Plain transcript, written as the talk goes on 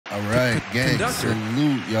All right, gang, Conductor.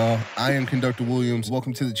 salute, y'all. I am Conductor Williams.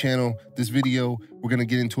 Welcome to the channel. This video, we're gonna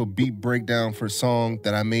get into a beat breakdown for a song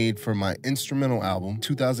that I made for my instrumental album,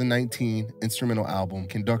 2019 instrumental album,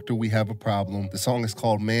 Conductor, We Have a Problem. The song is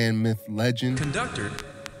called Man, Myth, Legend. Conductor.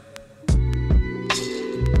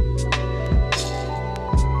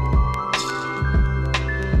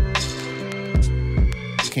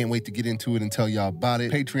 Can't wait to get into it and tell y'all about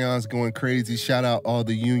it. Patreon's going crazy. Shout out all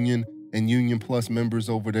the Union and Union Plus members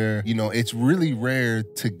over there. You know, it's really rare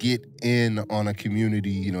to get in on a community,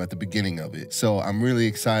 you know, at the beginning of it. So I'm really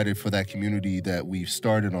excited for that community that we've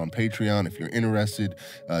started on Patreon. If you're interested,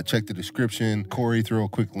 check the description. Corey, throw a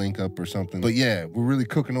quick link up or something. But yeah, we're really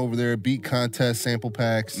cooking over there. Beat contest, sample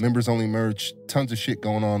packs, members only merch, tons of shit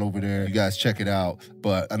going on over there. You guys check it out.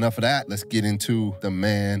 But enough of that. Let's get into the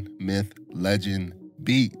Man, Myth, Legend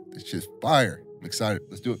beat. It's just fire. I'm excited.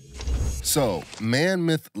 Let's do it. So, Man,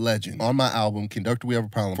 Myth, Legend on my album, Conductor, We Have a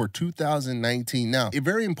Problem, for 2019. Now, it's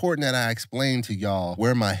very important that I explain to y'all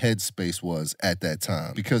where my headspace was at that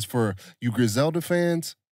time. Because for you Griselda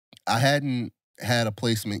fans, I hadn't had a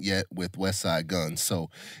placement yet with Westside Gunn. So,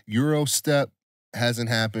 Eurostep hasn't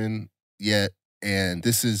happened yet. And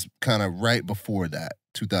this is kind of right before that,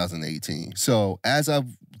 2018. So, as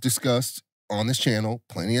I've discussed on this channel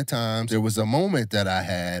plenty of times, there was a moment that I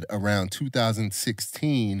had around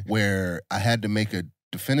 2016 where I had to make a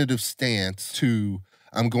definitive stance to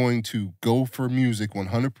I'm going to go for music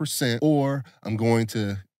 100% or I'm going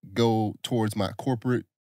to go towards my corporate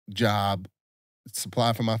job,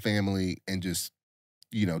 supply for my family, and just,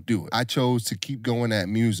 you know, do it. I chose to keep going at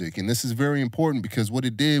music. And this is very important because what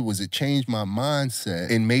it did was it changed my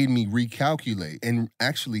mindset and made me recalculate and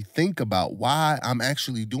actually think about why I'm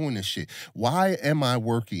actually doing this shit. Why am I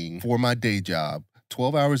working for my day job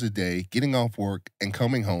 12 hours a day, getting off work and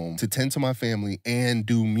coming home to tend to my family and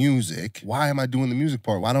do music? Why am I doing the music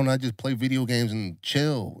part? Why don't I just play video games and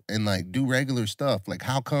chill and like do regular stuff? Like,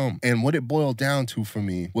 how come? And what it boiled down to for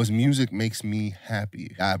me was music makes me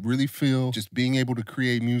happy. I really feel just being able to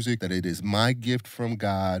create music, that it is my gift from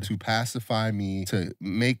God to pacify me, to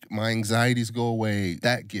make my anxieties go away.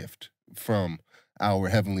 That gift from our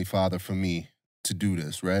Heavenly Father for me to do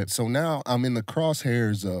this, right? So now I'm in the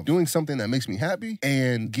crosshairs of doing something that makes me happy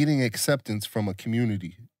and getting acceptance from a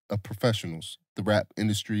community of professionals, the rap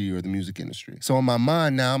industry or the music industry. So in my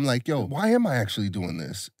mind now, I'm like, yo, why am I actually doing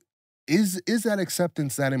this? Is that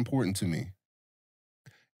acceptance that important to me?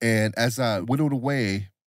 And as I whittled away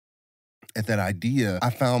at that idea, I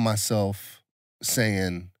found myself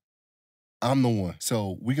saying, I'm the one.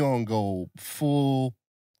 So we're gonna go full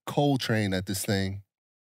Coltrane at this thing,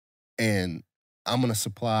 and I'm gonna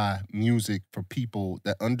supply music for people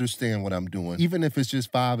that understand what I'm doing, even if it's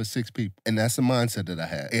just 5 or 6 people. And that's the mindset that I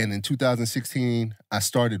had. And in 2016, I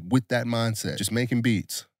started with that mindset, just making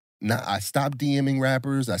beats. Now, I stopped DMing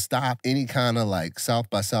rappers. I stopped any kind of like South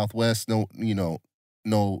by Southwest, no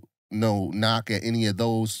knock at any of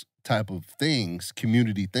those type of things,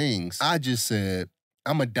 community things. I just said,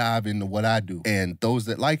 I'm gonna dive into what I do. And those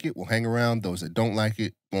that like it will hang around. Those that don't like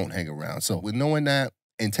it won't hang around. So with knowing that,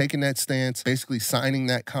 and taking that stance, basically signing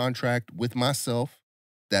that contract with myself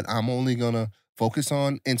that I'm only gonna focus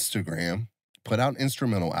on Instagram, put out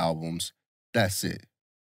instrumental albums, that's it.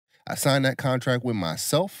 I signed that contract with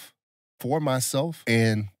myself, for myself,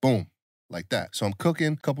 and boom, like that. So I'm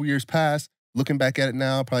cooking, a couple years past, looking back at it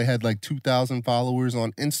now, I probably had like 2,000 followers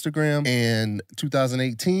on Instagram. And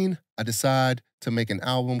 2018, I decide to make an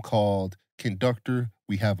album called Conductor,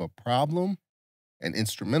 We Have a Problem, an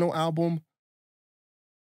instrumental album.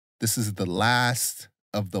 This is the last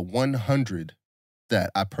of the 100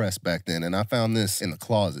 that I pressed back then. And I found this in the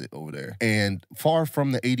closet over there. And far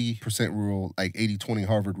from the 80% rule, like 80-20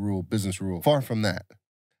 Harvard rule, business rule, far from that.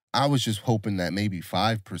 I was just hoping that maybe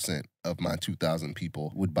 5% of my 2,000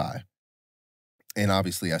 people would buy. And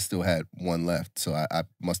obviously I still had one left. So I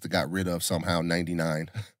must have got rid of somehow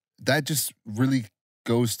 99. That just really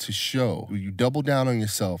goes to show you double down on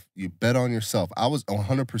yourself, you bet on yourself. I was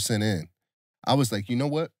 100% in. I was like, you know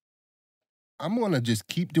what? I'm gonna just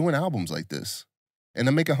keep doing albums like this and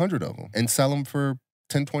then make 100 of them and sell them for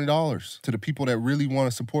 $10, $20 to the people that really want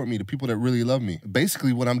to support me, the people that really love me.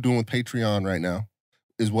 Basically, what I'm doing with Patreon right now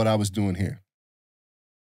is what I was doing here.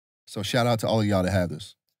 So shout out to all of y'all that have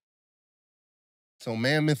this. So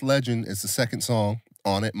Man, Myth, Legend is the second song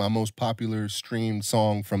on it, my most popular streamed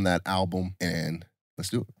song from that album, and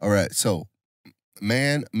let's do it. All right, so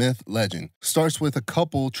Man, Myth, Legend starts with a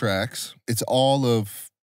couple tracks. It's all of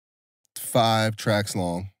 5 tracks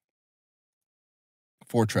long,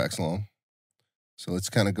 4 tracks long. So let's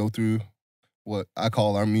kind of go through what I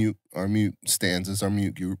call our mute stanzas, our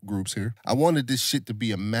mute groups here. I wanted this shit to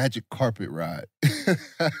be a magic carpet ride.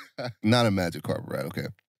 Not a magic carpet ride, okay.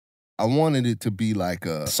 I wanted it to be like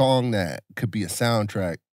a song that could be a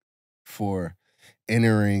soundtrack for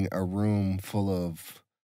entering a room full of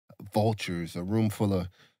vultures, a room full of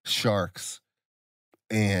sharks,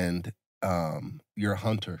 and you're a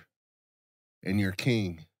hunter, and you're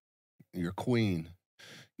king, you're queen.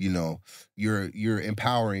 You know, you're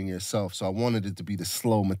empowering yourself. So I wanted it to be the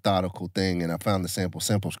slow, methodical thing, and I found the sample.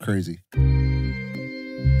 Sample's crazy.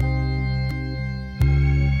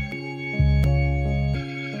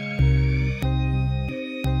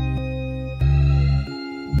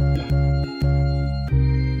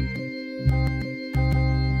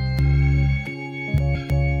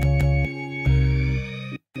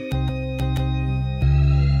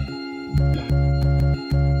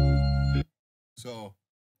 So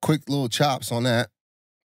quick little chops on that.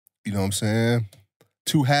 You know what I'm saying?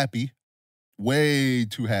 Too happy. Way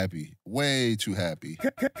too happy. Way too happy.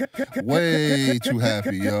 Way too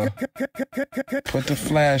happy, yo. Put the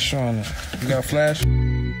flash on it. You got flash? Woo!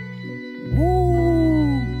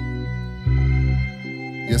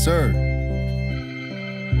 Yes, sir.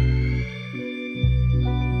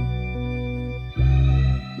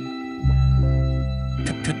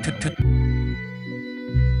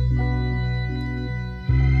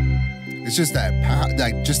 It's just that power,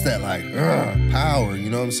 power, you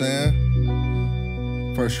know what I'm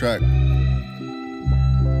saying? First track.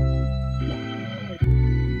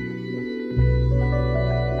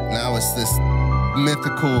 Now it's this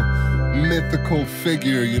mythical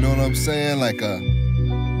figure, you know what I'm saying? Like a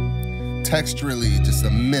texturally, just a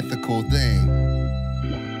mythical thing.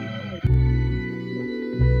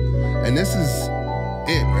 And this is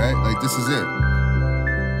it, right? Like this is it.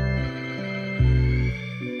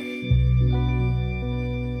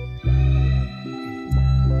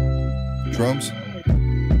 Drums.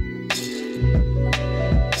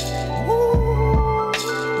 Woo!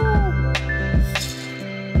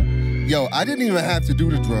 Yo, I didn't even have to do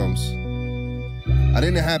the drums. I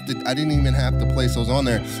didn't even have to place those on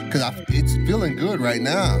there because it's feeling good right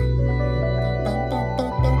now.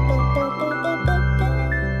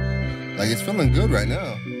 Like it's feeling good right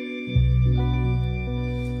now.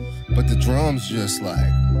 But the drums just like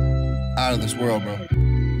out of this world, bro.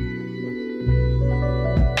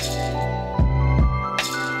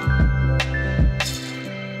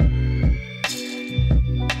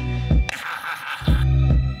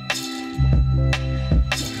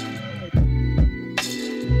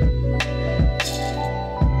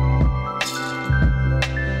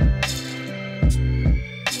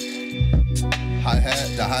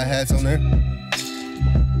 The hi-hats on there.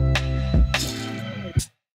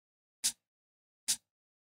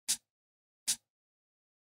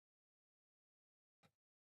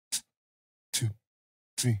 Two,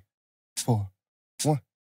 three, four, 1,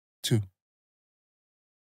 2.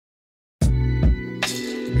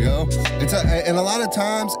 Yo, and a lot of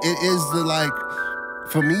times it is the like,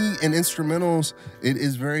 for me in instrumentals, it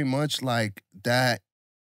is very much like that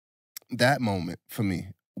moment for me.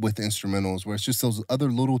 With instrumentals, where it's just those other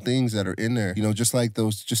little things that are in there, you know, just like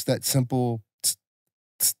those, just that simple,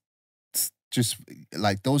 just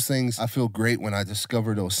like those things. I feel great when I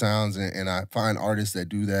discover those sounds, and I find artists that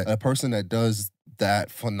do that. A person that does that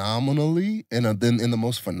phenomenally, and then in the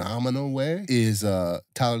most phenomenal way, is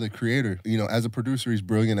Tyler, the Creator. You know, as a producer, he's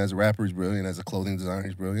brilliant. As a rapper, he's brilliant. As a clothing designer,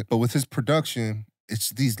 he's brilliant. But with his production,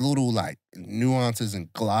 it's these little like nuances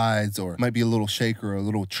and glides, or it might be a little shaker, or a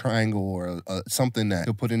little triangle, or something that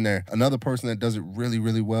he'll put in there. Another person that does it really,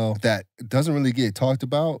 really well, that doesn't really get talked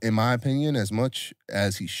about, in my opinion, as much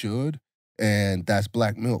as he should, and that's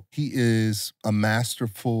Black Milk. He is a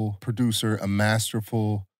masterful producer, a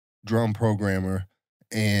masterful drum programmer,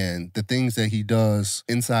 and the things that he does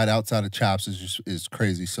inside, outside of chops is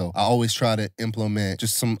crazy. So I always try to implement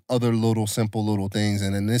just some other little, simple little things.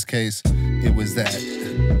 And in this case, it was that.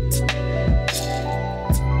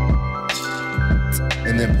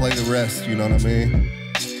 And then play the rest, you know what I mean?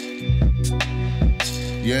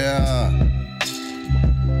 Yeah.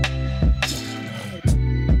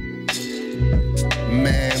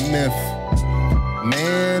 Man,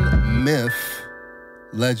 myth.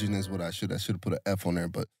 Legend is what I should have put an F on there,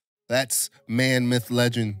 but that's Man, Myth,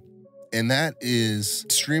 Legend. And that is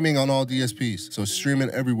streaming on all DSPs. So streaming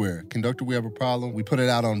everywhere. Conductor, We Have a Problem. We put it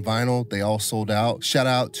out on vinyl. They all sold out. Shout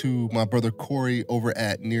out to my brother Corey over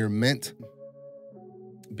at Near Mint,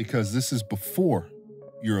 because this is before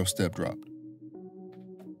Eurostep dropped.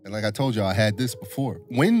 And like I told you, I had this before.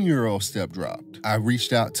 When Eurostep dropped, I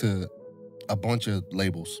reached out to a bunch of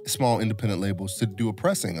labels, small independent labels, to do a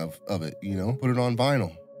pressing of it, you know, put it on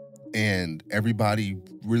vinyl. And everybody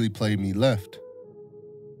really played me left.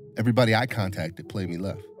 Everybody I contacted played me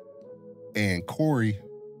left. And Corey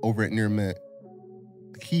over at Near Mint,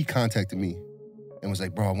 he contacted me and was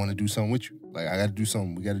like, bro, I want to do something with you. Like, I got to do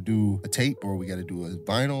something. We got to do a tape, or we got to do a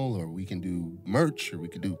vinyl, or we can do merch, or we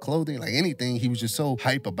could do clothing, like anything. He was just so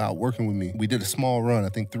hype about working with me. We did a small run, I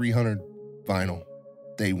think 300 vinyl.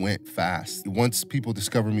 They went fast. Once people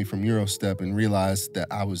discovered me from Eurostep and realized that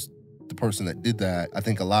I was the person that did that, I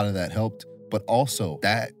think a lot of that helped. But also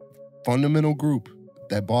that fundamental group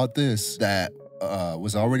that bought this, that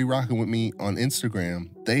was already rocking with me on Instagram,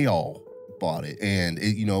 they all bought it. And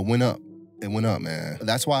it, you know, went up. It went up, man.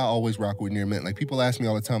 That's why I always rock with Near Mint. Like, people ask me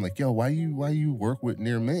all the time, like, yo, why you work with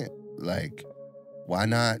Near Mint? Like, why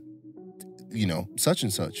not, you know, such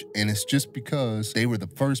and such? And it's just because they were the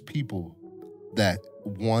first people that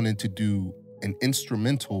wanted to do an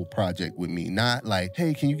instrumental project with me. Not like,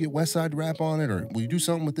 hey, can you get Westside to rap on it? Or will you do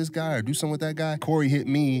something with this guy or do something with that guy? Corey hit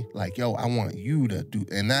me like, yo, I want you to do,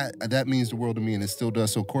 and that means the world to me, and it still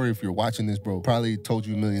does. So Corey, if you're watching this, bro, probably told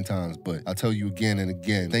you a million times, but I'll tell you again and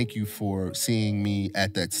again, thank you for seeing me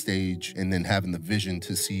at that stage and then having the vision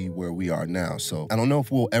to see where we are now. So I don't know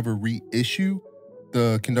if we'll ever reissue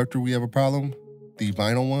the Conductor We Have a Problem, the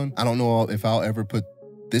vinyl one. I don't know if I'll ever put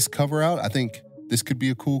this cover out. I think this could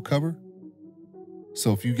be a cool cover.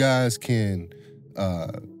 So if you guys can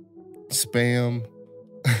spam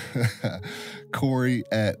Corey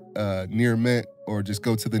at Near Mint, or just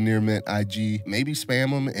go to the Near Mint IG, maybe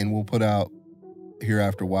spam them, and we'll put out here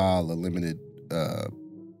after a while a limited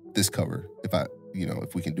this cover,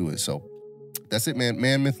 if we can do it. So that's it, man.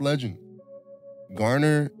 Man, myth, legend.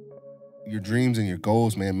 Garner your dreams and your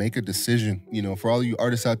goals, man. Make a decision. You know, for all you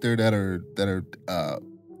artists out there that are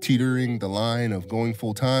teetering the line of going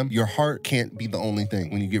full time, your heart can't be the only thing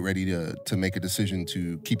when you get ready to make a decision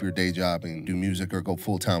to keep your day job and do music or go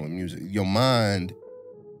full time with music. Your mind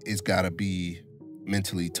has got to be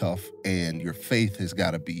mentally tough, and your faith has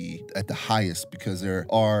got to be at the highest, because there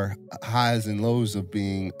are highs and lows of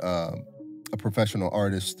being a professional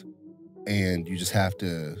artist, and you just have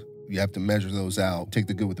to measure those out, take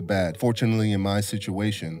the good with the bad. Fortunately, in my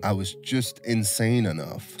situation, I was just insane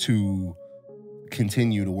enough to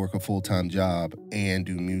continue to work a full-time job and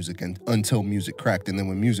do music until music cracked. And then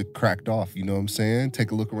when music cracked off, you know what I'm saying?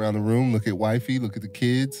 Take a look around the room, look at wifey, look at the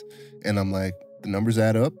kids, and I'm like, the numbers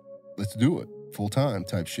add up, let's do it, full-time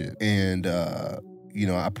type shit. And,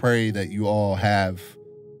 I pray that you all have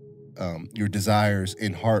your desires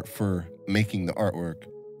in heart for making the artwork,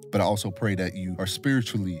 but I also pray that you are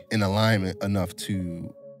spiritually in alignment enough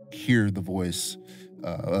to hear the voice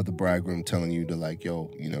of the bridegroom telling you to, like,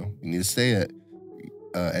 yo, you need to stay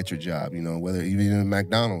at your job, whether even in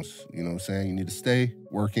McDonald's, you know what I'm saying? You need to stay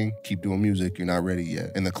working, keep doing music, you're not ready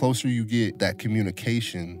yet. And the closer you get that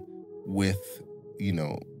communication with,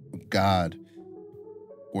 God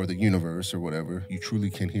or the universe or whatever, you truly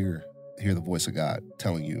can hear the voice of God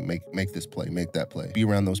telling you, make this play, make that play. Be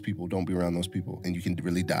around those people, don't be around those people. And you can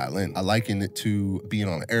really dial in. I liken it to being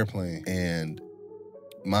on an airplane, and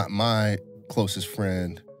my closest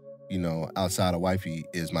friend, outside of wifey,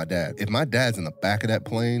 is my dad. If my dad's in the back of that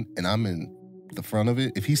plane and I'm in the front of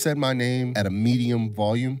it, if he said my name at a medium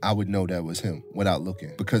volume, I would know that was him without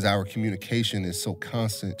looking, because our communication is so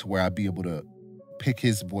constant to where I'd be able to pick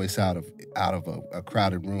his voice out of a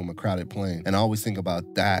crowded room, a crowded plane. And I always think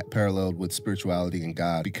about that paralleled with spirituality and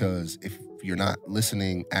God, because if you're not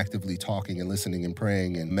listening, actively talking and listening and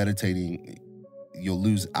praying and meditating,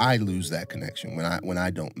 I lose that connection when I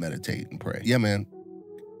don't meditate and pray. Yeah, man.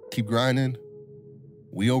 Keep grinding.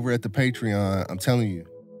 We over at the Patreon, I'm telling you,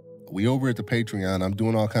 we over at the Patreon. I'm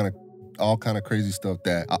doing all kind of crazy stuff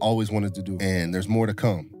that I always wanted to do, and there's more to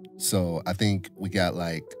come. So I think we've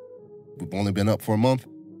only been up for a month,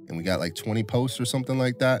 and we got like 20 posts or something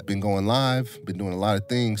like that. Been going live, been doing a lot of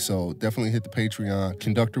things. So definitely hit the Patreon.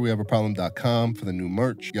 ConductorWeHaveAProblem.com for the new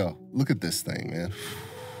merch. Yo, look at this thing, man.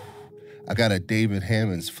 I got a David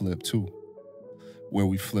Hammond's flip too, where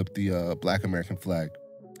we flipped the Black American flag.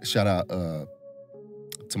 Shout out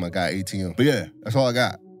to my guy ATM. But yeah, that's all I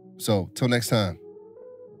got. So till next time.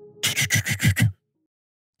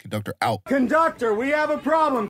 Conductor out. Conductor, we have a problem.